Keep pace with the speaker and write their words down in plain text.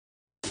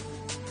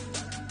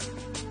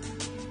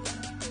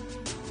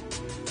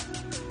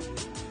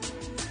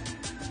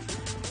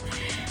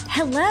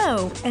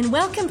Hello, and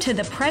welcome to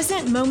the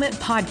Present Moment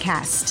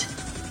Podcast.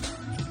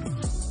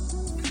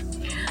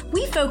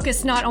 We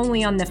focus not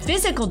only on the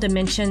physical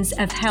dimensions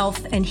of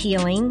health and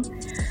healing,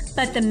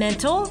 but the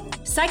mental,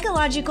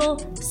 psychological,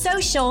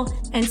 social,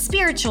 and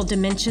spiritual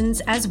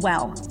dimensions as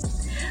well.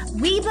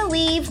 We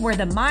believe where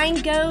the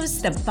mind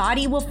goes, the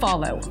body will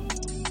follow.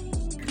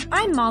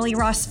 I'm Molly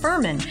Ross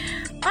Furman.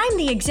 I'm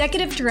the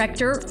Executive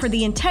Director for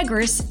the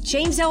Integris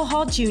James L.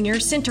 Hall Jr.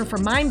 Center for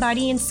Mind,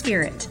 Body, and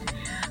Spirit,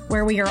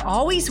 where we are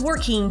always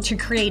working to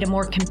create a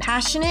more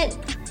compassionate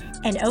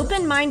and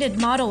open-minded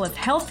model of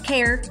health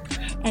care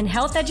and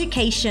health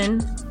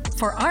education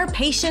for our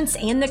patients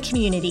and the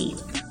community.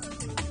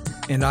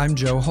 And I'm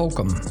Joe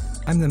Holcomb.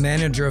 I'm the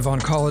Manager of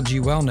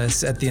Oncology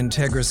Wellness at the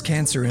Integris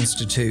Cancer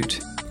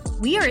Institute.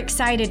 We are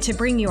excited to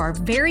bring you our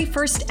very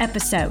first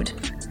episode.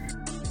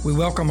 We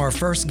welcome our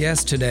first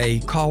guest today,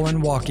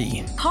 Colin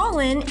Walkie.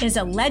 Colin is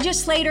a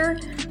legislator,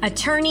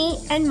 attorney,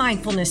 and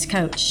mindfulness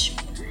coach.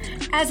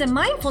 As a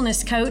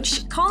mindfulness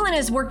coach, Colin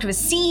has worked with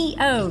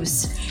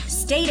CEOs,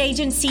 state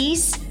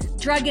agencies,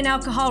 drug and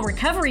alcohol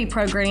recovery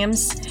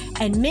programs,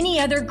 and many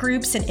other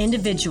groups and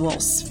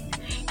individuals.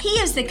 He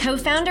is the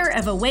co-founder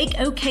of Awake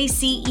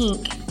OKC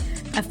Inc.,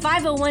 a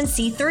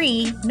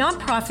 501c3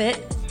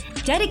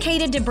 nonprofit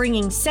dedicated to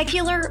bringing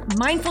secular,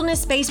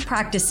 mindfulness-based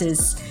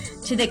practices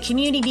to the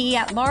community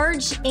at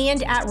large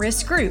and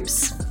at-risk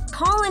groups.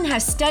 Colin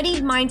has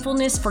studied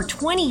mindfulness for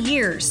 20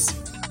 years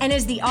and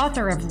is the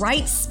author of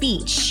Right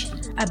Speech,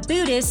 a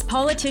Buddhist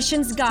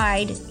politician's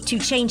guide to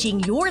changing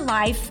your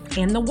life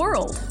and the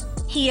world.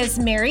 He is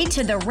married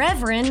to the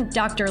Reverend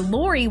Dr.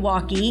 Lori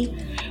Walkie,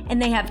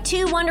 and they have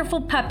two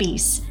wonderful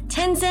puppies,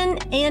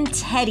 Tenzin and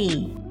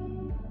Teddy.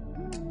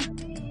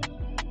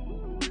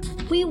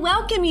 We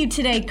welcome you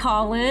today,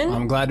 Colin.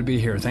 I'm glad to be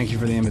here. Thank you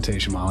for the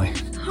invitation, Molly.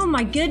 Oh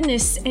my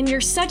goodness, and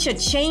you're such a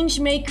change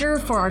maker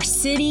for our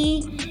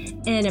city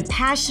and a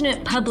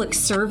passionate public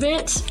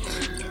servant.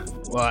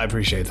 Well, I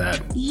appreciate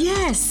that.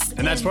 Yes.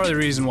 And that's part of the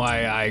reason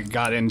why I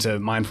got into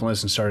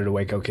mindfulness and started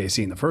Awake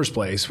OKC in the first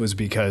place, was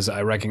because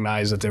I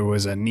recognized that there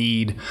was a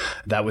need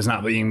that was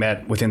not being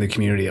met within the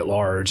community at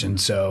large. And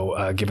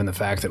so given the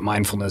fact that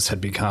mindfulness had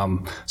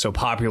become so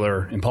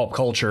popular in pulp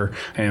culture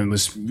and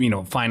was,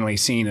 finally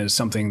seen as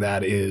something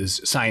that is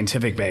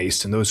scientific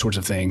based and those sorts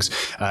of things,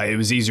 it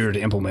was easier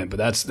to implement. But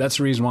that's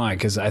the reason why,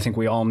 because I think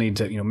we all need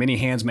to, many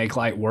hands make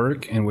light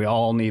work, and we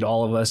all need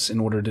all of us in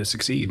order to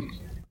succeed.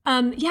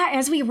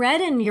 As we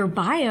read in your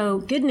bio,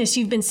 goodness,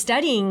 you've been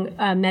studying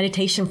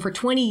meditation for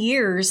 20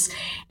 years.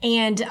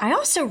 And I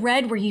also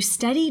read where you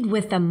studied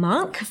with a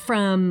monk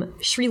from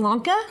Sri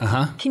Lanka.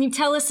 Can you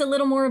tell us a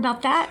little more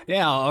about that?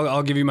 Yeah,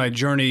 I'll give you my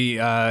journey in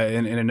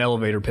an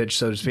elevator pitch,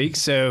 so to speak.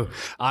 So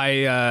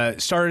I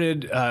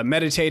started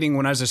meditating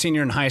when I was a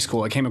senior in high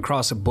school. I came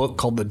across a book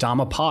called the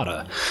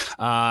Dhammapada,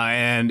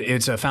 and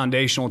it's a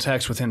foundational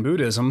text within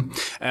Buddhism.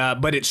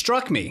 But it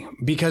struck me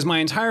because my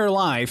entire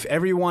life,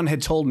 everyone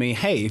had told me,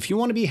 hey, if you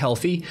want to be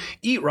healthy,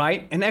 eat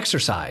right and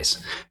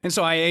exercise. And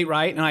so I ate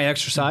right and I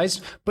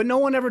exercised, but no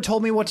one ever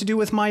told me what to do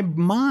with my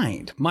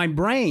mind, my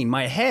brain,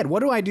 my head. What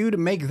do I do to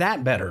make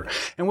that better?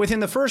 And within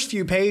the first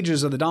few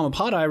pages of the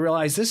Dhammapada, I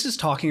realized this is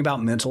talking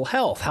about mental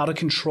health, how to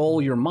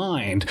control your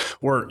mind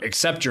or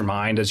accept your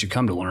mind as you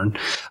come to learn.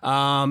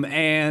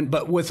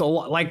 But with a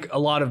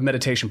lot of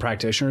meditation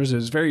practitioners, it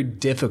was very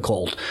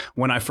difficult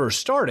when I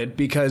first started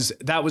because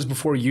that was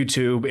before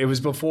YouTube. It was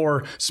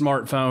before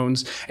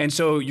smartphones. And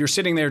so you're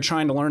sitting there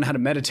trying to learn how to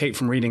meditate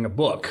from reading a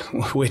book,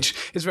 which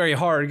is very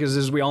hard because,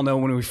 as we all know,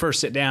 when we first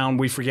sit down,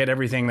 we forget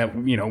everything that,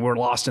 we're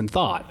lost in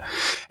thought.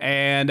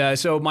 And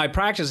so my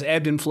practice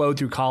ebbed and flowed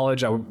through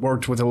college. I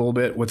worked with a little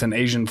bit with an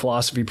Asian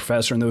philosophy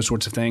professor and those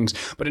sorts of things,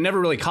 but it never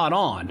really caught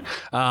on.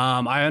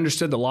 I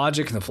understood the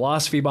logic and the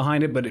philosophy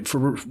behind it, but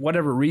for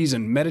whatever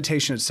reason,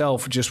 meditation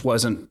itself just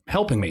wasn't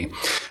helping me.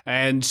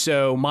 And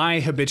so my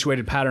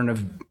habituated pattern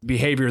of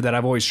behavior that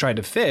I've always tried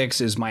to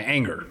fix is my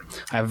anger.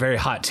 I have a very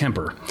hot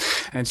temper.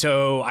 And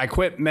so I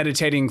quit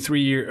meditating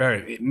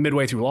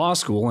midway through law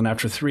school. And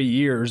after 3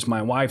 years,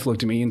 my wife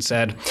looked at me and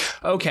said,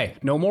 okay,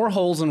 no more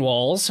holes in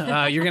walls.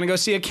 You're going to go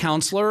see a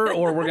counselor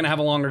or we're going to have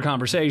a longer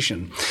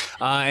conversation.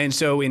 And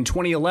so in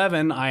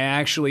 2011, I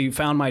actually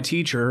found my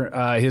teacher.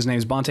 His name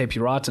is Bhante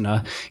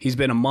Puratana. He's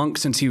been a monk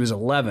since he was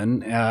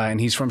 11, and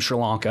he's from Sri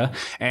Lanka.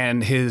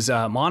 And his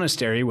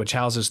monastery, which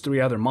houses 3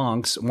 other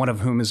monks, one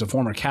of whom is a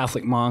former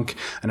Catholic monk,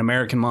 an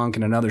American monk,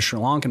 and another Sri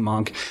Lankan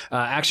monk,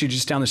 actually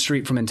just down the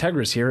street from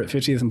Integris here at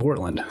 50th and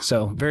Portland.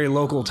 So very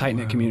local,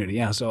 tight-knit community.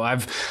 Yeah. So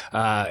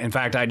in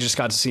fact, I just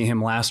got to see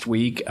him last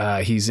week.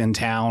 He's in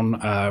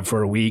town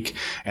for a week,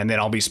 and then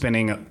I'll be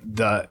spending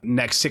the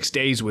next 6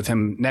 days with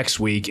him next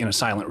week in a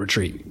silent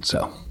retreat.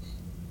 So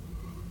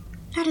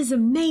that is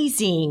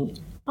amazing.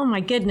 Oh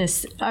my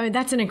goodness.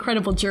 That's an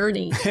incredible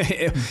journey.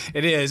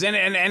 It is.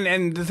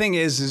 And the thing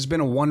is, it's been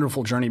a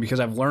wonderful journey because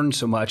I've learned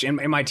so much, and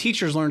my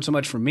teachers learned so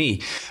much from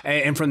me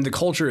and from the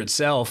culture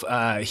itself.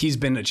 He's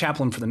been a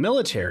chaplain for the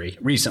military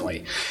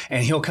recently,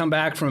 and he'll come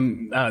back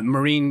from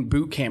Marine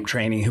boot camp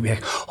training. He'll be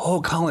like,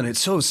 oh, Colin, it's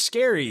so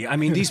scary. I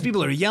mean, these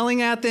people are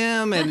yelling at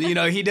them, and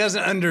he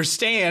doesn't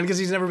understand because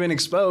he's never been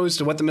exposed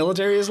to what the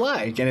military is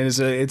like. And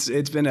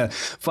it's been a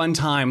fun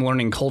time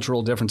learning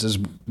cultural differences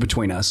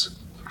between us.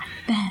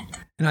 Bet.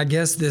 And I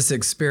guess this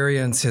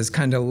experience has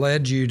kind of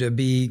led you to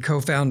be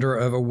co-founder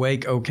of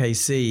Awake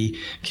OKC.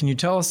 Can you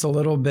tell us a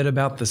little bit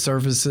about the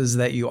services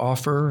that you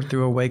offer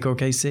through Awake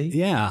OKC?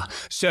 Yeah.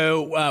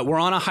 So we're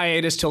on a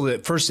hiatus till the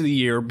first of the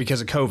year because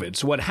of COVID.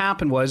 So what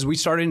happened was we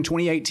started in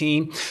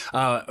 2018.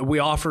 We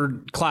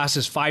offered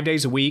classes 5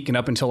 days a week. And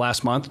up until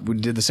last month, we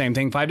did the same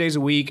thing, 5 days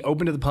a week,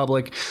 open to the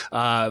public,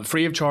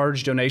 free of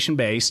charge, donation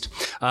based.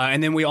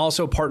 And then we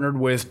also partnered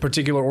with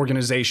particular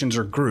organizations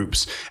or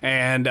groups.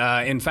 And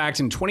in fact,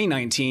 in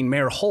 2019,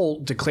 Mayor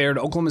Holt declared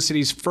Oklahoma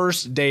City's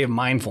first day of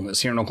mindfulness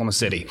here in Oklahoma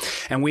City.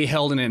 And we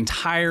held an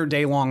entire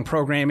day-long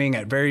programming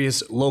at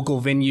various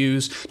local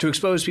venues to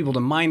expose people to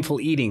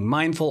mindful eating,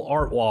 mindful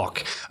art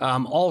walk,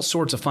 all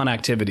sorts of fun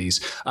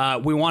activities.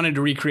 We wanted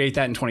to recreate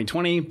that in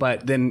 2020,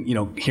 but then,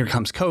 here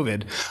comes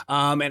COVID.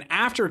 And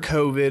after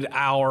COVID,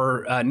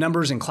 our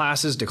numbers in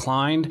classes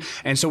declined.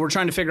 And so we're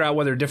trying to figure out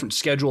whether a different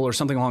schedule or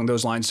something along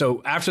those lines.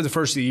 So after the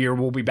first of the year,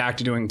 we'll be back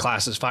to doing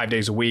classes 5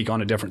 days a week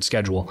on a different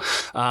schedule.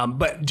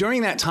 But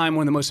during that time,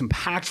 one of the most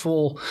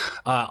impactful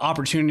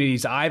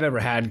opportunities I've ever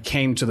had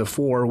came to the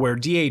fore where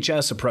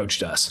DHS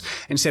approached us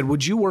and said,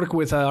 would you work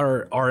with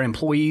our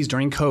employees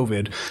during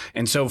COVID?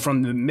 And so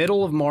from the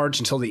middle of March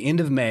until the end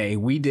of May,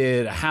 we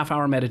did a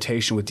half-hour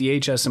meditation with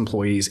DHS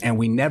employees, and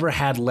we never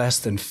had less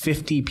than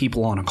 50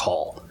 people on a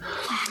call.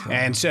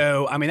 And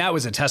so, that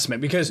was a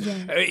testament because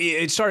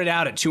it started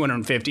out at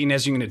 250, and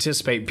as you can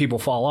anticipate, people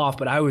fall off.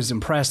 But I was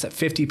impressed that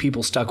 50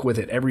 people stuck with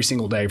it every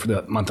single day for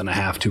the month and a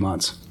half, 2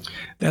 months.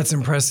 That's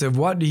impressive.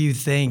 What do you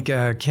think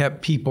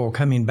kept people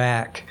coming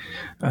back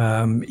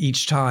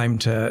each time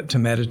to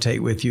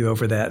meditate with you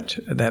over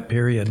that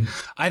period?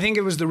 I think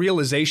it was the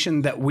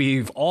realization that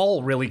we've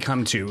all really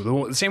come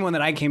to, the same one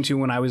that I came to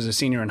when I was a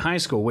senior in high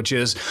school, which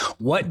is,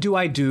 what do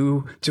I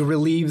do to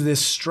relieve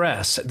this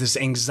stress, this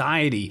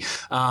anxiety?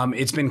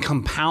 It's been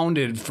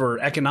compounded for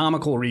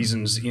economical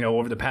reasons,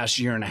 over the past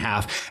year and a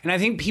half. And I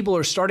think people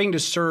are starting to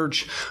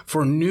search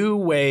for new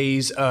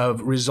ways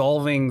of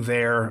resolving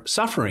their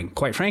suffering,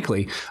 quite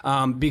frankly,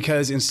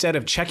 because instead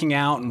of checking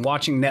out and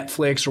watching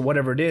Netflix or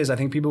whatever it is, I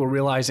think people are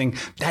realizing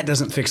that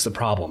doesn't fix the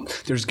problem.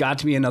 There's got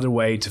to be another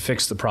way to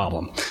fix the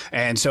problem.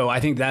 And so I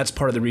think that's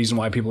part of the reason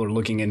why people are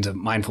looking into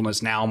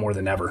mindfulness now more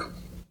than ever.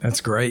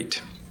 That's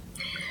great.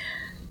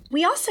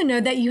 We also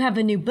know that you have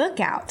a new book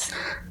out.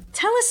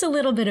 Tell us a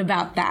little bit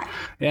about that.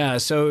 Yeah,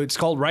 so it's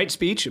called Right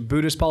Speech, a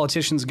Buddhist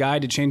Politician's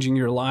Guide to Changing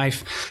Your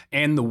Life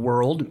and the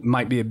World.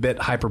 Might be a bit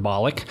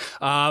hyperbolic.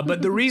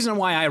 But the reason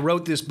why I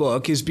wrote this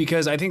book is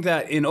because I think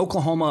that in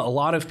Oklahoma, a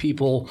lot of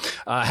people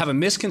have a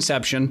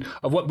misconception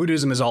of what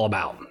Buddhism is all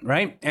about,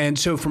 right? And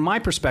so from my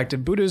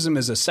perspective, Buddhism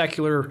is a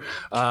secular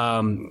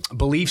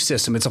belief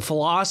system. It's a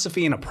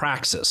philosophy and a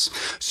praxis.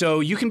 So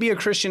you can be a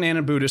Christian and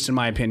a Buddhist, in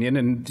my opinion,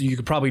 and you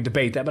could probably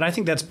debate that, but I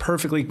think that's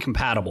perfectly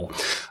compatible.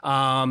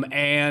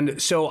 And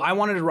so I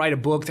wanted to write a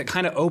book that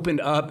kind of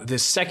opened up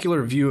this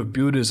secular view of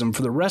Buddhism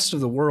for the rest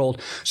of the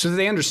world so that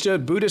they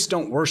understood Buddhists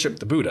don't worship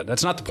the Buddha.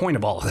 That's not the point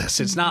of all of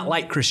this. It's not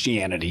like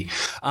Christianity.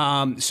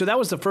 So that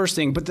was the first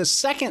thing. But the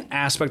second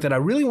aspect that I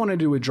really wanted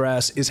to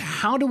address is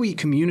how do we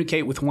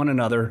communicate with one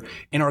another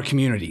in our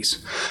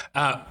communities?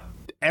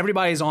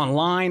 Everybody's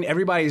online.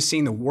 Everybody's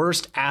seeing the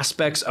worst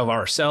aspects of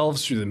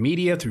ourselves through the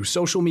media, through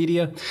social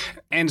media.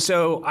 And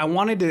so I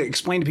wanted to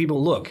explain to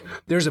people, look,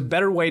 there's a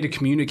better way to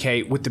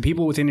communicate with the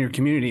people within your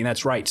community, and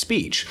that's right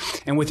speech.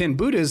 And within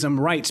Buddhism,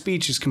 right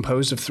speech is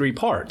composed of three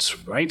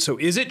parts, right? So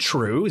is it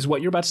true? Is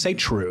what you're about to say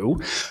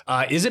true?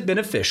 Is it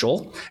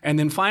beneficial? And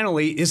then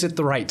finally, is it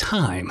the right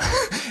time?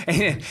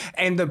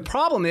 And the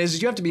problem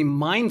is you have to be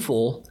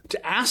mindful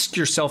to ask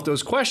yourself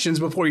those questions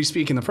before you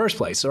speak in the first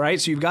place, all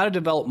right? So you've got to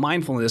develop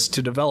mindfulness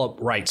to develop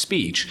right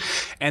speech.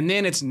 And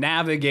then it's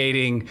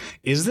navigating,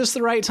 is this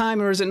the right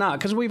time or is it not?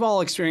 Because we've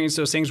all experienced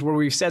those things where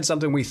we've said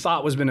something we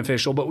thought was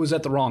beneficial but was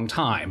at the wrong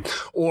time,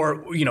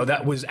 or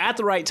that was at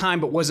the right time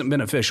but wasn't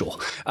beneficial.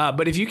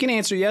 But if you can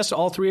answer yes to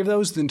all three of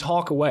those, then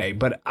talk away.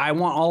 But I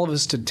want all of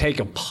us to take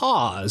a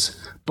pause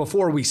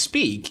before we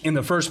speak in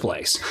the first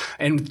place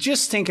and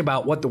just think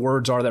about what the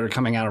words are that are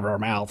coming out of our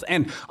mouth.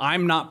 And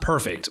I'm not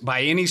perfect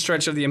by any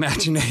stretch of the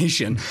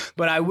imagination,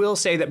 but I will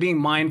say that being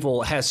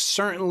mindful has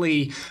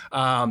certainly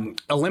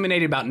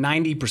eliminated about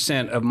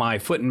 90% of my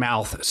foot and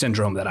mouth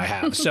syndrome that I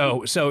have.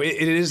 So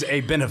it is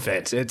a benefit.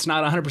 It's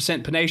not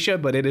 100% panacea,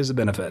 but it is a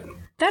benefit.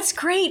 That's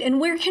great. And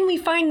where can we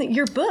find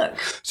your book?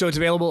 So it's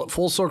available at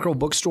Full Circle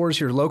bookstores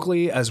here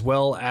locally, as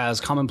well as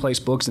Commonplace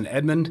Books in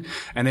Edmond.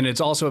 And then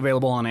it's also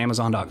available on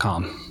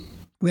Amazon.com.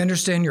 We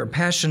understand you're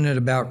passionate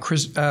about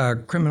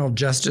criminal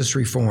justice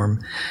reform.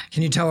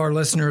 Can you tell our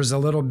listeners a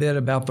little bit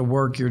about the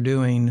work you're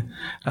doing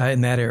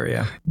in that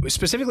area?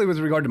 Specifically with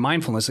regard to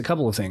mindfulness, a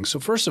couple of things. So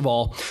first of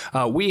all,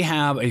 we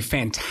have a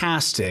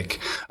fantastic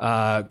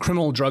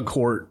criminal drug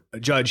court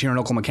judge here in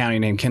Oklahoma County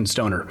named Ken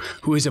Stoner,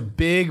 who is a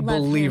big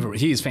believer.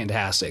 He is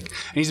fantastic.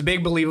 And he's a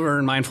big believer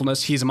in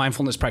mindfulness. He's a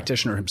mindfulness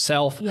practitioner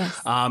himself.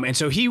 Yes. And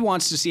so he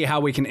wants to see how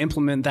we can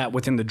implement that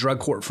within the drug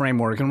court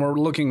framework. And we're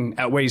looking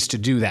at ways to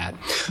do that.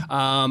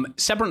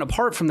 Separate and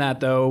apart from that,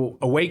 though,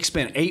 Awake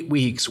spent 8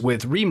 weeks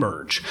with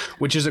Remerge,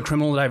 which is a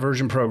criminal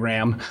diversion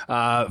program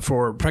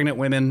for pregnant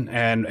women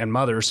and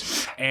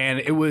mothers. And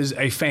it was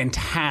a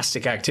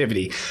fantastic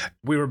activity.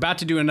 We were about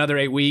to do another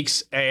 8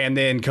 weeks, and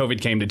then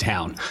COVID came to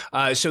town.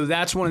 So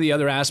that's one of the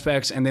other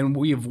aspects. And then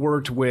we have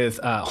worked with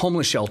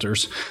homeless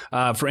shelters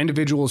for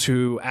individuals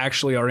who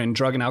actually are in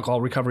drug and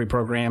alcohol recovery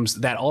programs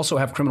that also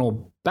have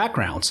criminal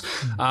backgrounds.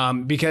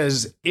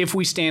 Because if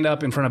we stand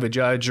up in front of a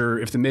judge, or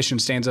if the mission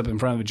stands up in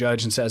front of a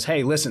judge and says,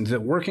 hey, listen, they're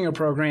working a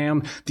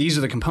program, these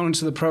are the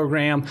components of the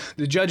program,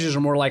 the judges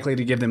are more likely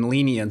to give them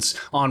lenience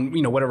on,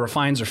 whatever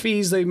fines or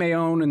fees they may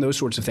own and those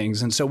sorts of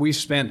things. And so we've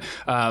spent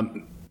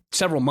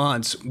several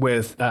months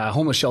with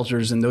homeless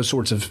shelters and those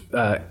sorts of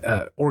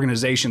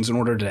organizations in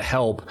order to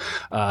help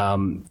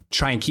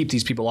try and keep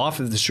these people off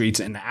of the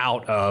streets and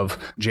out of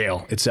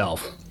jail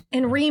itself.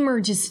 And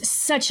Remerge is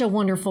such a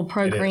wonderful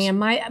program.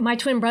 My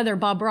twin brother,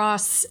 Bob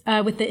Ross,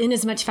 with the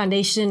Inasmuch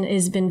Foundation,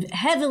 has been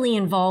heavily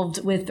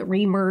involved with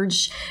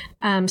Remerge.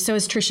 So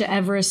is Trisha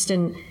Everest,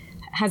 and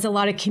has a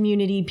lot of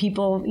community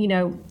people,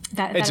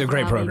 It's a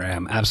great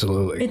program.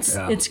 Absolutely.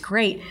 It's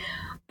great.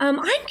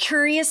 I'm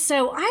curious.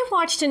 So I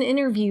watched an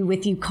interview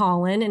with you,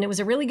 Colin, and it was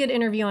a really good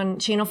interview on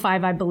Channel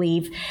 5, I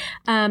believe.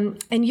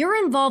 And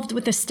you're involved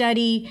with a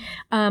study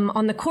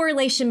on the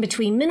correlation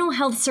between mental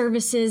health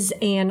services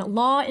and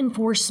law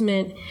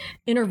enforcement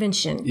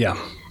intervention. Yeah.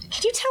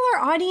 Could you tell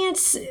our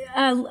audience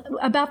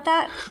about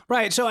that?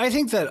 Right. So I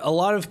think that a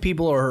lot of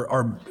people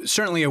are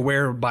certainly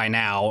aware by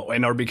now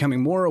and are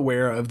becoming more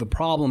aware of the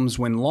problems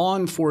when law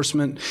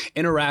enforcement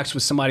interacts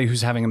with somebody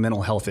who's having a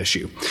mental health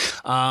issue.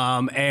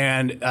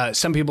 And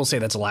some people say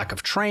that's a lack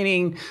of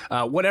training,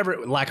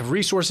 lack of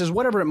resources,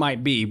 whatever it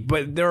might be.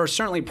 But there are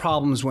certainly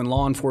problems when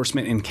law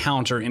enforcement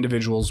encounter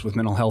individuals with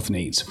mental health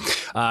needs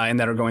and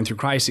that are going through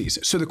crises.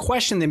 So the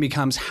question then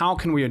becomes, how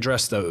can we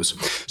address those?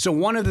 So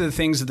one of the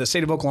things that the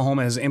state of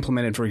Oklahoma has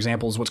implemented, for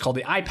example, is what's called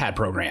the iPad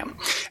program.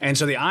 And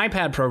so the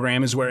iPad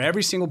program is where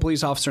every single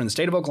police officer in the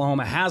state of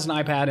Oklahoma has an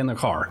iPad in their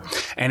car.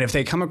 And if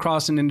they come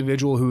across an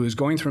individual who is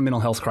going through a mental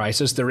health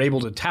crisis, they're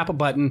able to tap a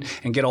button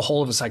and get a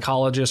hold of a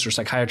psychologist or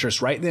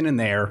psychiatrist right then and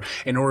there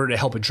in order to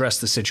help address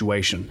the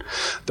situation.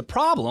 The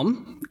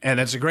problem, and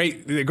that's a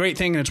great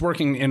thing, and it's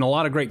working in a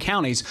lot of great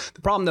counties.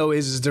 The problem, though,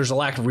 is there's a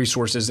lack of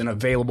resources and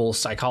available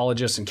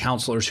psychologists and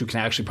counselors who can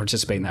actually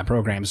participate in that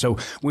program. So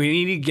we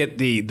need to get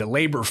the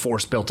labor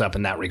force built up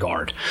in that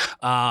regard.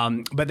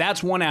 But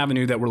that's one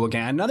avenue that we're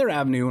looking at. Another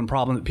avenue and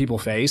problem that people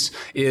face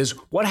is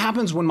what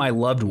happens when my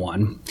loved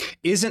one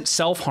isn't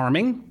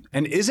self-harming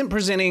and isn't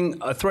presenting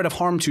a threat of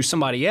harm to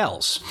somebody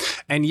else,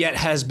 and yet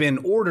has been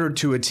ordered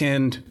to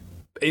attend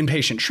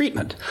inpatient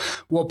treatment.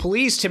 Well,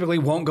 police typically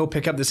won't go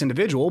pick up this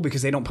individual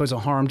because they don't pose a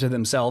harm to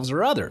themselves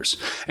or others.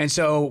 And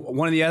so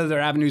one of the other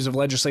avenues of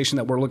legislation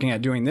that we're looking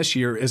at doing this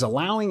year is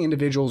allowing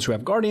individuals who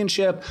have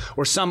guardianship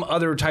or some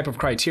other type of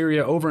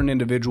criteria over an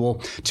individual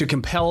to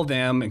compel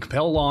them and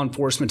compel law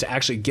enforcement to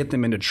actually get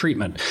them into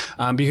treatment,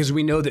 because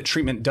we know that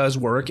treatment does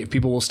work if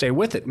people will stay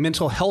with it.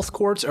 Mental health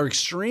courts are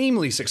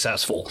extremely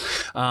successful,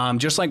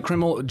 just like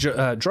criminal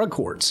drug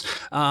courts.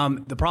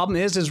 The problem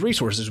is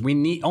resources. We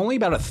need only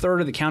about a third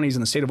of the counties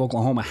in the state of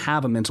Oklahoma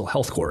have a mental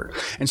health court.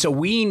 And so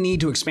we need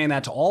to expand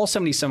that to all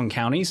 77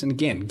 counties and,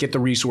 again, get the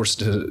resources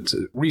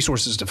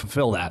to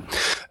fulfill that.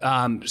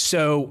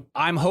 So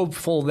I'm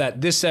hopeful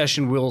that this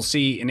session will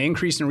see an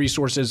increase in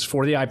resources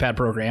for the iPad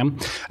program,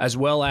 as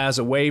well as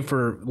a way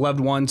for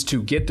loved ones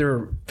to get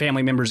their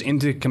family members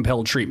into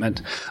compelled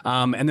treatment.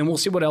 And then we'll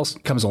see what else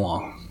comes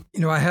along.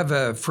 I have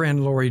a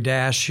friend, Lori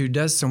Dash, who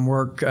does some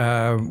work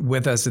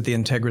with us at the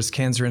Integris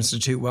Cancer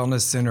Institute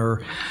Wellness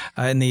Center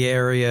in the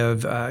area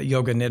of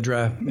yoga nidra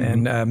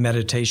and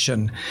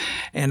meditation.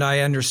 And I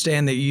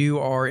understand that you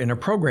are in a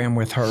program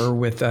with her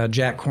with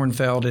Jack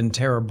Kornfeld and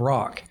Tara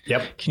Brock.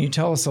 Yep. Can you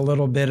tell us a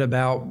little bit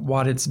about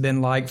what it's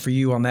been like for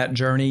you on that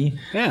journey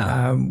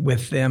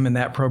with them in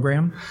that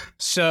program?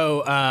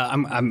 So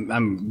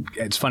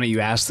it's funny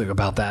you asked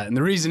about that. And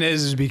the reason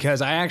is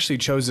because I actually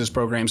chose this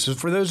program. So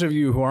for those of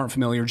you who aren't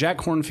familiar, Jack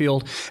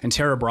Kornfield and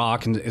Tara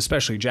Brock, and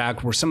especially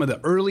Jack, were some of the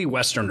early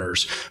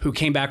Westerners who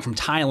came back from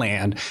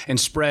Thailand and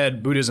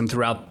spread Buddhism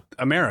throughout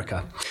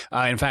America.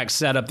 In fact,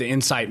 set up the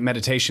Insight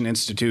Meditation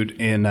Institute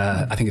in,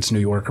 I think it's New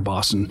York or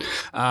Boston.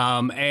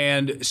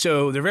 And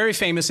so they're very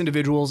famous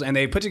individuals, and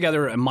they put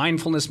together a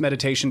mindfulness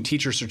meditation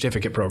teacher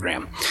certificate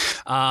program.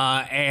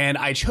 And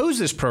I chose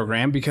this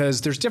program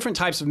because there's different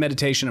types of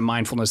meditation and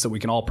mindfulness that we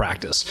can all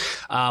practice.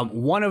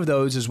 One of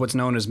those is what's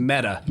known as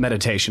metta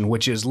meditation,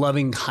 which is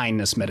loving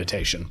kindness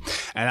meditation.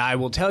 And I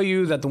will tell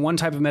you that the one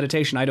type of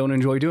meditation I don't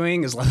enjoy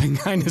doing is loving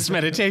kindness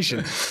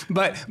meditation.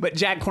 But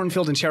Jack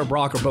Kornfield and Tara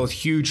Brock are both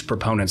huge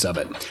proponents of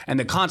it. And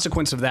the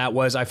consequence of that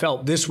was I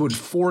felt this would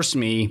force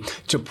me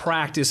to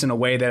practice in a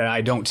way that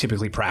I don't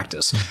typically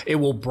practice. It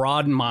will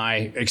broaden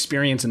my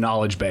experience and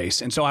knowledge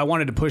base. And so I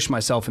wanted to push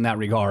myself in that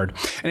regard.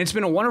 And it's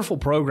been a wonderful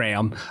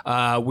program.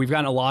 We've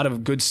gotten a lot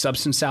of good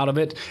substance out of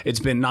it. It's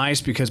been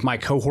nice because my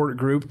cohort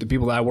group, the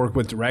people that I work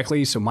with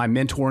directly, so my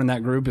mentor in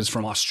that group is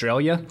from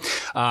Australia.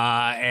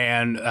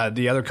 And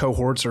the other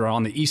cohorts are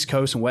on the East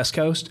Coast and West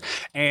Coast.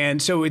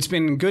 And so it's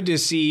been good to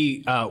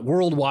see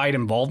worldwide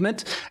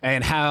involvement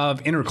and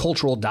have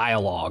intercultural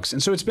dialogues.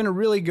 And so it's been a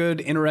really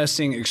good,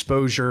 interesting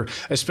exposure,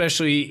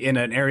 especially in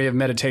an area of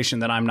meditation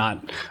that I'm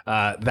not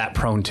that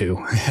prone to.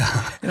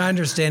 And I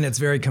understand it's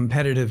very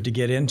competitive to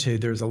get into.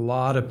 There's a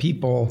lot of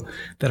people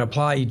that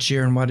apply each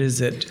year. And what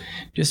is it?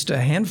 Just a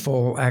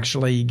handful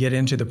actually get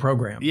into the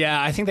program.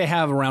 Yeah, I think they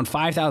have around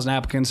 5,000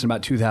 applicants and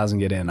about 2,000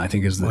 get in, I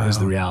think is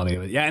the reality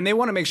of it. Yeah, and they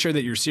want to make sure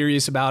that you're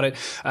serious about it.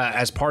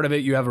 As part of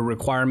it, you have a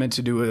requirement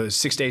to do a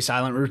 6-day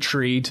silent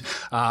retreat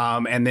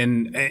and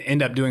then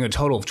end up doing a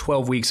total of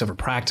 12 weeks of a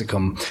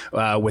practicum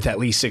with at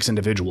least 6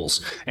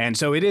 individuals. And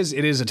so it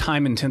is a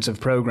time-intensive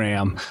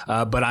program,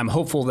 but I'm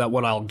hopeful that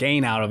what I'll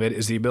gain out of it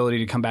is the ability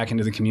to come back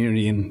into the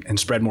community and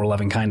spread more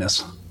loving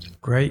kindness.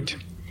 Great.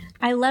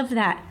 I love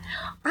that.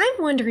 I'm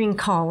wondering,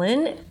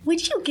 Colin,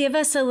 would you give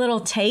us a little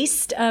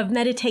taste of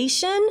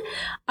meditation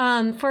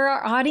for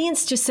our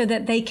audience just so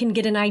that they can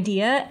get an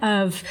idea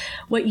of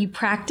what you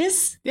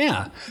practice?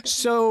 Yeah.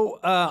 So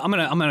I'm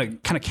gonna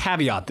kind of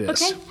caveat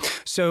this. Okay.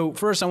 So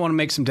first, I want to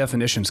make some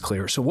definitions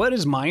clear. So what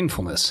is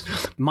mindfulness?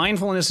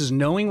 Mindfulness is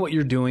knowing what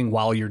you're doing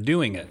while you're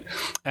doing it.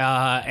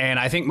 And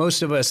I think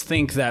most of us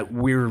think that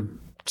we're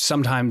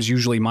sometimes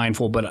usually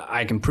mindful, but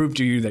I can prove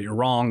to you that you're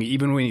wrong.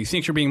 Even when you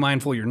think you're being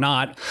mindful, you're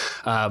not,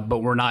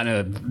 but we're not in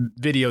a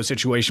video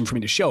situation for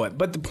me to show it.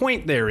 But the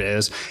point there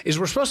is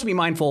we're supposed to be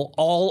mindful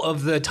all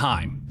of the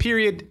time,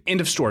 period,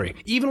 end of story,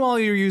 even while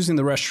you're using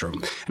the restroom.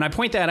 And I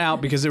point that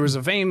out because there was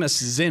a famous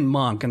Zen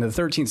monk in the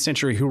 13th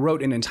century who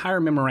wrote an entire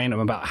memorandum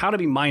about how to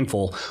be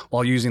mindful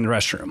while using the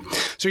restroom.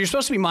 So you're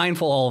supposed to be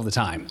mindful all of the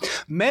time.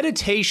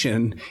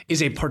 Meditation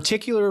is a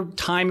particular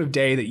time of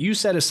day that you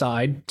set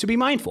aside to be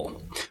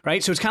mindful,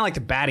 right? So it's kind of like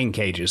the batting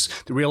cages.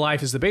 The real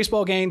life is the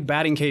baseball game.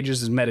 Batting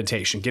cages is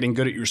meditation, getting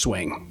good at your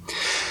swing.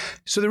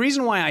 So the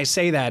reason why I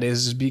say that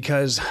is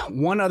because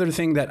one other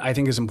thing that I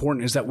think is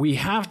important is that we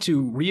have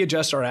to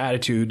readjust our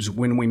attitudes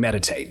when we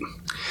meditate.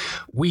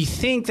 We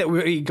think that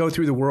we go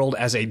through the world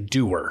as a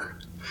doer.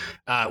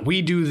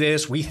 We do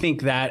this, we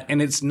think that,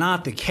 and it's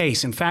not the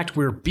case. In fact,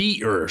 we're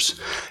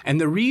beers. And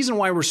the reason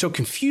why we're so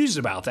confused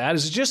about that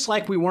is just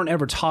like we weren't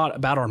ever taught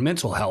about our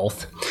mental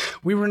health,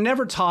 we were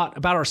never taught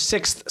about our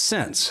sixth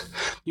sense.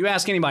 You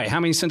ask anybody, how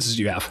many senses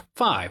do you have?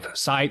 5.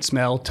 Sight,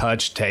 smell,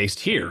 touch, taste,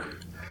 hear.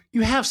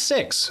 You have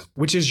 6,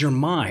 which is your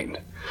mind.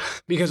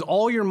 Because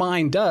all your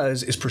mind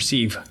does is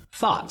perceive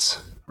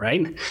thoughts.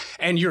 Right?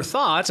 And your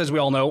thoughts, as we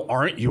all know,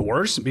 aren't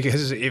yours,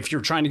 because if you're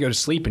trying to go to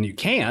sleep and you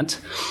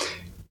can't,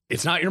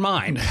 it's not your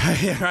mind,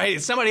 right?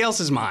 It's somebody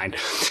else's mind.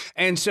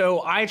 And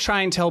so I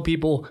try and tell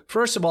people,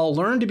 first of all,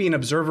 learn to be an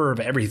observer of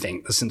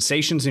everything, the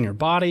sensations in your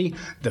body,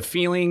 the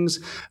feelings.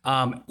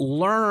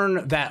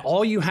 Learn that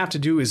all you have to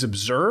do is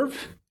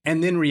observe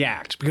and then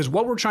react. Because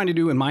what we're trying to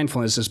do in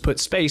mindfulness is put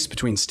space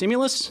between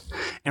stimulus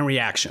and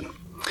reaction.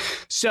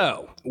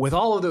 So with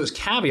all of those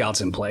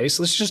caveats in place,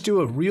 let's just do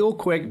a real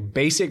quick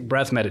basic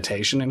breath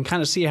meditation and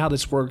kind of see how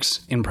this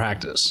works in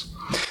practice.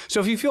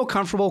 So if you feel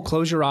comfortable,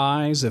 close your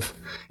eyes.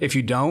 If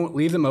you don't,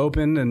 leave them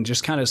open and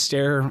just kind of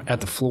stare at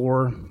the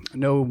floor,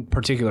 no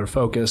particular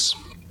focus.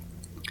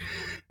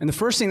 And the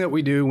first thing that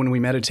we do when we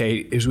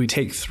meditate is we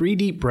take 3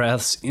 deep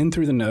breaths in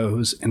through the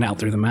nose and out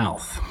through the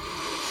mouth.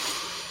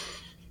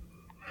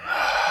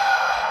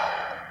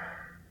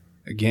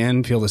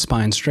 Again, feel the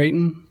spine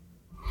straighten.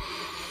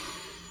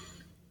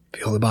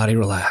 Feel the body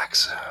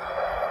relax.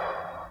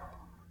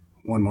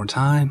 One more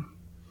time.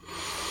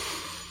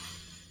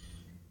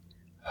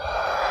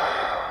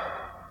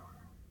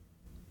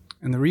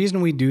 And the reason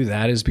we do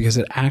that is because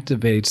it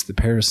activates the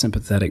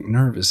parasympathetic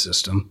nervous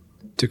system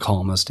to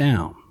calm us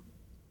down.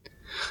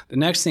 The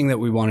next thing that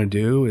we want to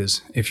do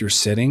is, if you're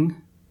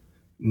sitting,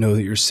 know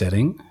that you're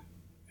sitting.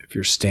 If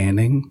you're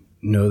standing,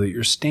 know that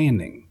you're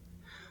standing.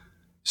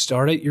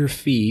 Start at your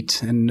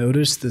feet and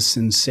notice the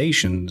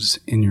sensations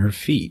in your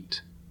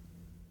feet.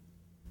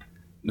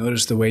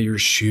 Notice the way your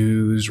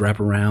shoes wrap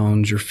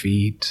around your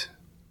feet.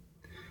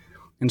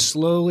 And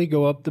slowly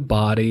go up the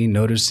body,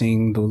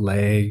 noticing the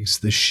legs,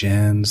 the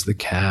shins, the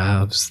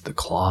calves, the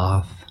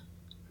cloth,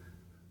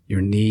 your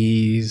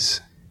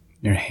knees,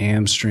 your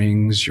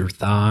hamstrings, your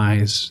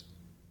thighs,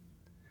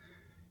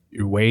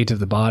 your weight of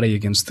the body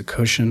against the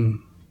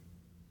cushion,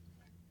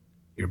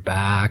 your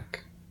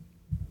back,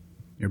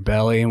 your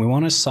belly. And we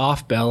want a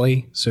soft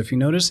belly. So if you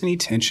notice any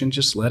tension,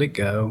 just let it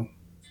go.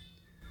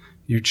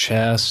 Your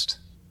chest,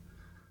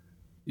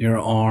 your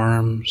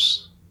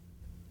arms,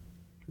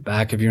 the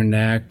back of your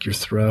neck, your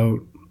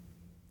throat,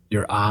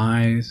 your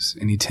eyes,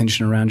 any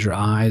tension around your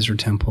eyes or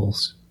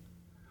temples,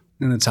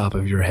 and the top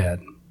of your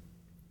head.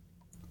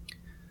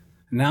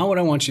 Now what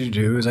I want you to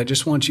do is I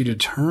just want you to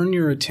turn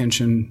your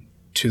attention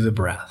to the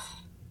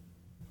breath.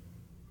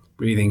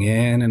 Breathing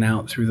in and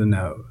out through the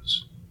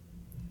nose.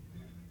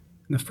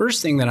 And the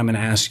first thing that I'm going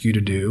to ask you to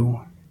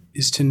do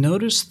is to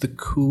notice the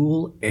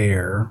cool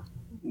air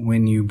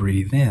when you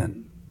breathe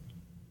in.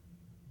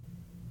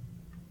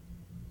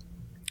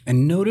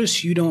 And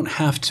notice you don't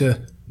have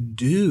to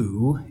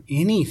do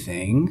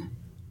anything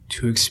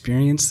to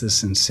experience the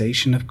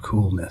sensation of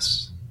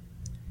coolness.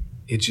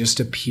 It just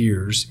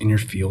appears in your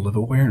field of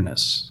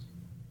awareness.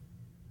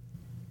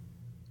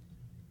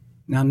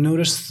 Now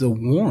notice the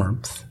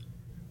warmth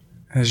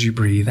as you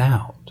breathe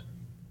out.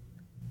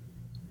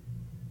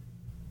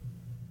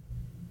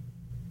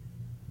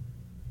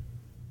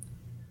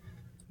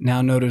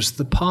 Now notice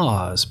the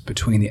pause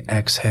between the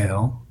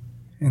exhale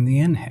and the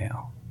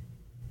inhale.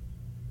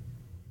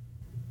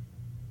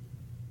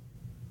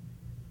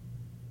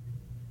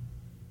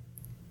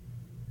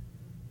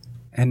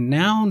 And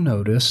now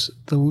notice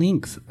the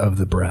length of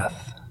the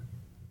breath.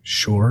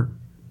 Short,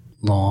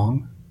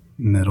 long,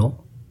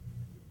 middle.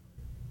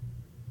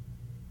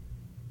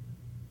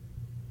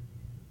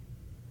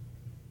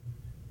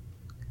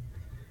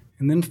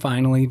 And then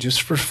finally,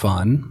 just for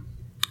fun,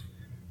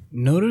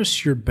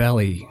 notice your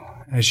belly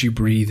as you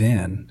breathe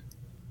in,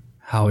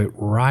 how it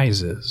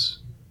rises.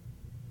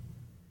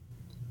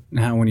 And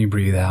how when you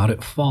breathe out,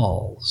 it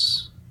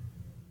falls.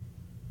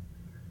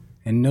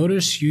 And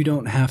notice you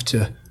don't have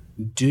to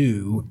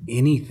do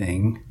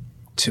anything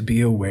to be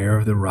aware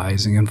of the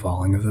rising and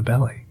falling of the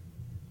belly.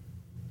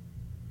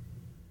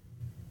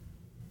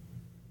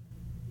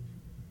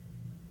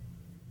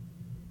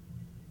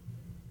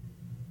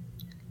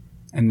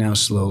 And now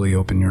slowly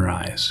open your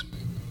eyes.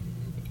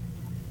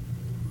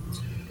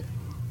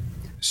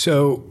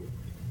 So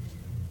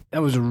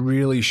that was a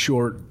really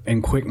short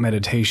and quick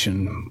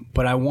meditation,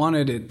 but I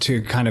wanted it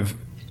to kind of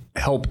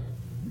help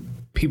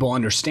people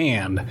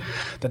understand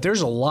that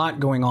there's a lot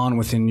going on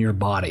within your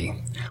body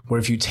where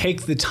if you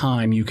take the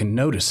time, you can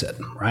notice it,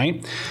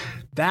 right?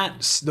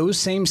 Those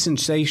same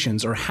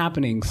sensations are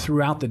happening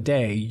throughout the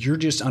day. You're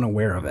just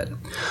unaware of it.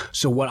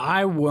 So what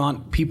I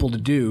want people to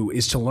do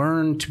is to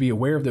learn to be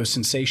aware of those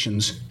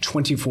sensations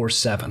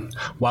 24/7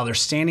 while they're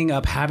standing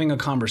up, having a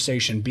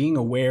conversation, being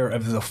aware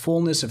of the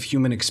fullness of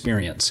human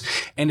experience.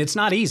 And it's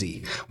not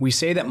easy. We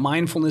say that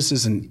mindfulness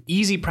is an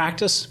easy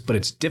practice, but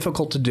it's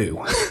difficult to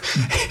do.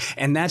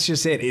 And that's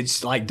just it.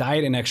 It's like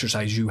diet and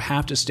exercise. You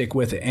have to stick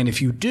with it. And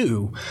if you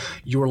do,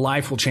 your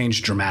life will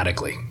change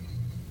dramatically.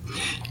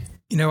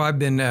 You know, I've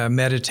been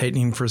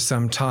meditating for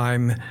some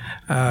time,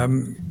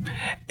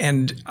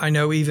 and I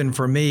know even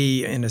for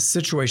me, in a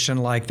situation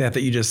like that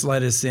you just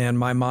let us in,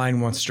 my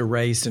mind wants to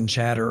race and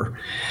chatter.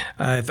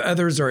 If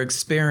others are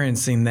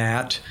experiencing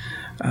that,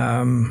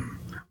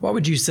 what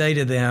would you say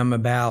to them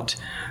about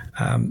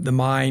the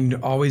mind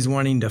always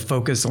wanting to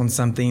focus on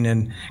something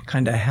and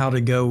kind of how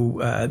to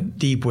go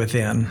deep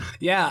within?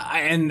 Yeah,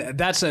 and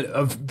that's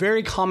a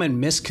very common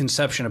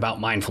misconception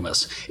about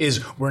mindfulness is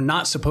we're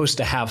not supposed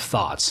to have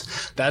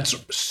thoughts. That's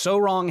so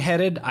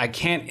wrong-headed. I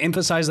can't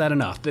emphasize that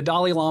enough. The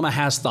Dalai Lama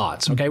has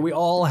thoughts, okay? We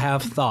all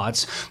have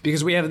thoughts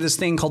because we have this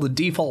thing called the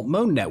default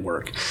mode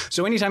network.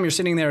 So anytime you're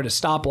sitting there at a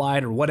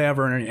stoplight or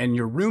whatever and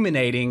you're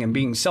ruminating and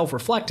being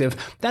self-reflective,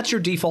 that's your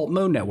default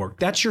mode network.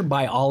 That's your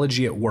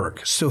biology at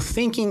work. So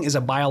thinking is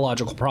a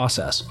biological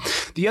process.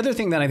 The other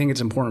thing that I think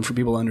it's important for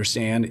people to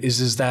understand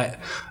is that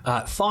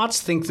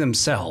thoughts think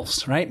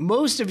themselves, right?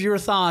 Most of your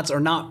thoughts are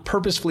not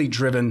purposefully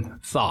driven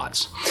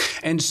thoughts.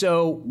 And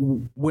so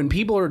when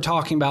people are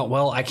talking about,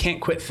 well, I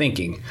can't quit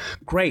thinking,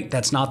 great,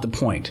 that's not the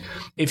point.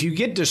 If you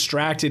get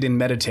distracted in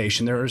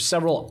meditation, there are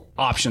several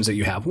options that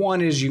you have.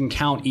 One is you can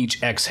count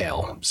each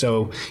exhale.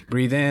 So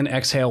breathe in,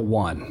 exhale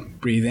 1,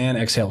 breathe in,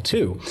 exhale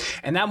 2,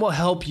 and that will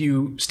help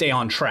you stay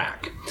on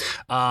track.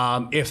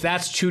 If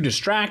that's too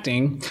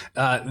distracting,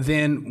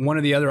 then one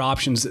of the other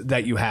options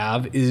that you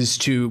have is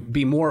to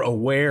be more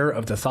aware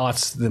of the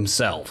thoughts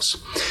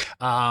themselves.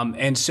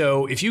 And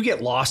so if you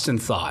get lost in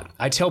thought,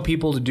 I tell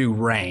people to do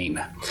RAIN,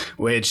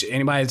 which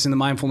anybody that's in the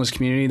mindfulness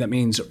community, that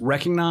means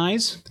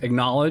recognize,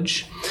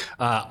 acknowledge,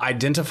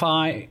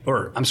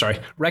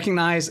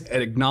 recognize,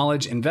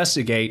 acknowledge,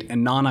 investigate,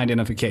 and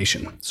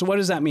non-identification. So what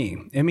does that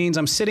mean? It means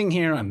I'm sitting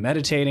here, I'm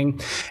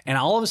meditating, and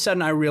all of a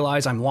sudden I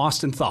realize I'm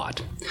lost in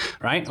thought,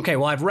 right? Okay,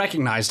 well, I've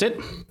recognized it.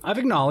 I've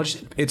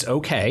acknowledged it's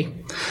okay.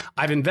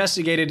 I've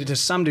investigated it to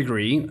some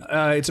degree.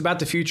 It's about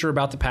the future,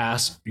 about the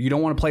past. You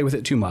don't want to play with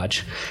it too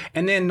much.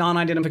 And then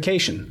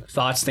non-identification.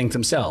 Thoughts think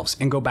themselves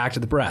and go back to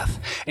the breath.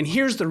 And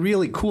here's the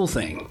really cool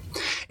thing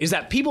is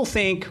that people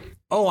think,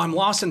 oh, I'm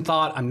lost in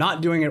thought. I'm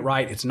not doing it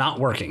right. It's not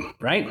working,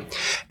 right?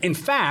 In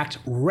fact,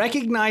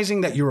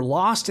 recognizing that you're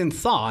lost in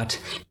thought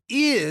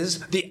is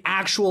the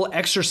actual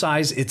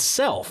exercise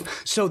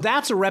itself. So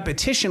that's a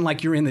repetition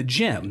like you're in the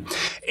gym.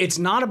 It's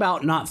not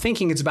about not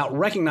thinking, it's about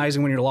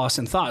recognizing when you're lost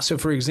in thought. So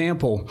for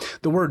example,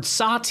 the word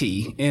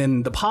sati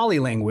in the Pali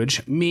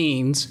language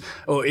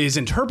is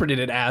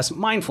interpreted as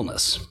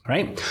mindfulness,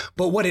 right?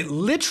 But what it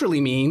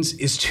literally means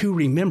is to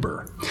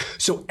remember.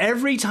 So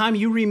every time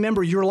you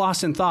remember you're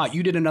lost in thought,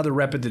 you did another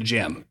rep at the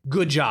gym.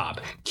 Good job.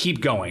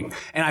 Keep going.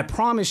 And I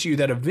promise you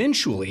that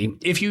eventually,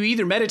 if you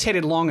either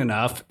meditated long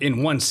enough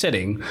in one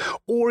sitting,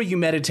 or you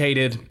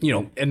meditated,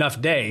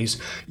 enough days,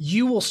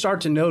 you will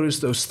start to notice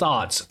those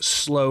thoughts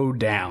slow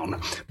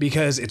down,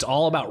 because it's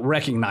all about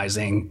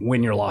recognizing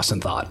when you're lost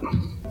in thought.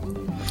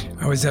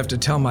 I always have to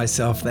tell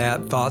myself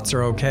that thoughts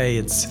are okay.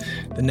 It's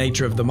the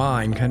nature of the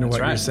mind, kind of what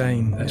you're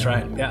saying. That's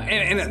right. Yeah,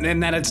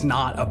 and that it's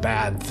not a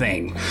bad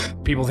thing.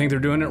 People think they're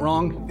doing it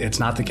wrong. It's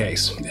not the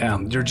case.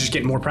 They're just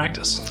getting more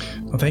practice.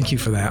 Well, thank you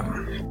for that.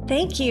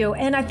 Thank you.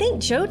 And I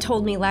think Joe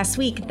told me last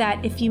week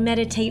that if you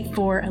meditate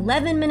for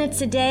 11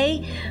 minutes a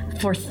day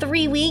for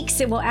 3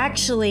 weeks, it will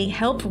actually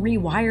help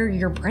rewire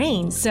your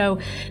brain. So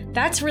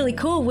that's really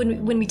cool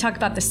when we talk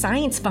about the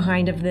science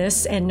behind of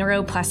this and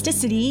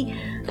neuroplasticity.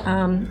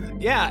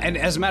 Yeah, and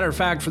as a matter of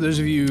fact, for those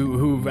of you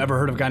who've ever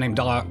heard of a guy named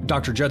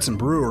Dr. Judson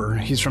Brewer,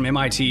 he's from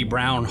MIT,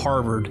 Brown,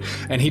 Harvard,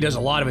 and he does a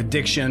lot of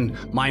addiction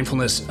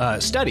mindfulness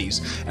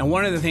studies. And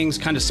one of the things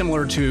kind of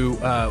similar to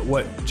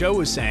what Joe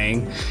was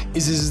saying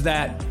is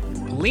that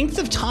length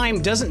of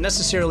time doesn't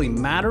necessarily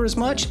matter as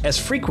much as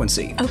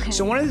frequency. Okay.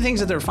 So one of the things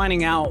that they're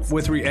finding out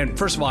and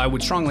first of all, I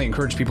would strongly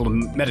encourage people to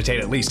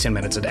meditate at least 10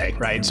 minutes a day,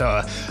 right?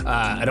 So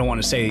I don't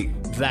want to say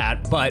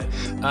that, but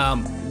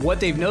what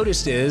they've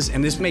noticed is,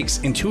 and this makes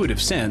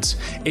intuitive sense,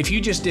 if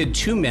you just did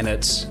 2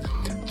 minutes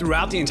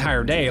throughout the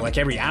entire day, like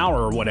every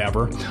hour or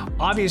whatever,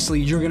 obviously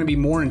you're going to be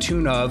more in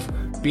tune of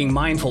being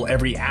mindful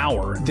every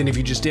hour than if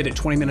you just did it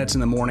 20 minutes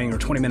in the morning or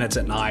 20 minutes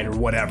at night or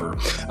whatever.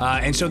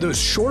 And so those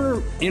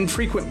shorter,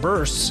 infrequent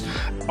bursts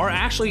are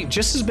actually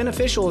just as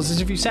beneficial as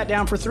if you sat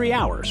down for 3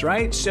 hours,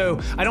 right? So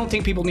I don't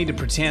think people need to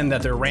pretend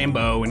that they're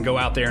Rambo and go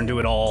out there and do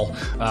it all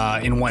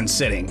in one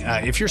sitting.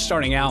 If you're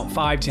starting out,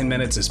 5-10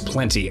 minutes is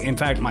plenty. In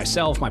fact, my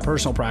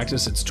personal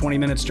practice, it's 20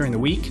 minutes during the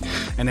week,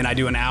 and then I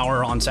do an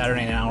hour on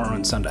Saturday and an hour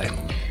on Sunday.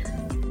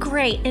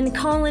 Great. And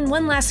Colin,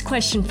 one last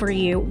question for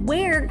you.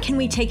 Where can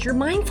we take your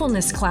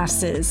mindfulness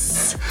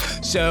classes?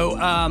 So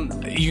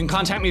you can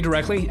contact me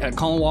directly at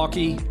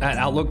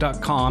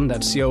colinwalke@outlook.com.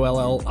 That's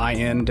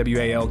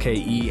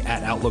COLLINWALKE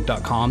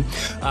 @outlook.com.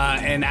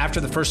 And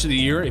after the first of the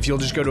year, if you'll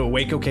just go to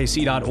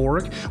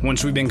awakeokc.org,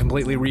 once we've been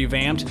completely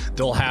revamped,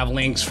 they'll have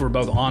links for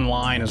both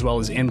online as well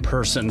as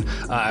in-person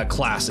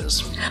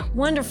classes.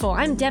 Wonderful.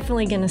 I'm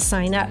definitely going to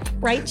sign up.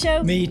 Right,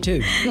 Joe? Me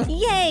too.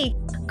 Yay!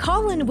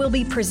 Colin will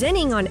be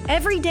presenting on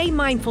Everyday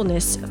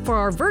Mindfulness for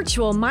our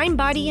virtual Mind,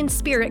 Body, and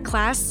Spirit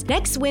class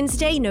next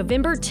Wednesday,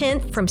 November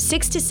 10th from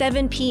 6 to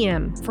 7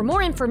 p.m. For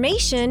more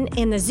information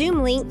and the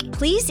Zoom link,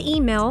 please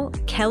email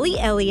Kelly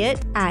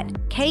Elliott at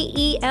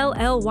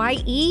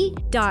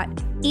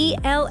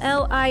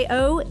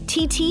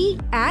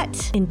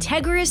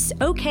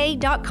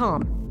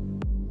KELLYE.ELLIOTT@integrisok.com.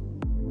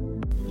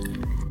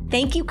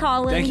 Thank you,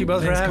 Colin. Thank you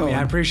both for having me.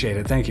 I appreciate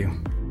it. Thank you.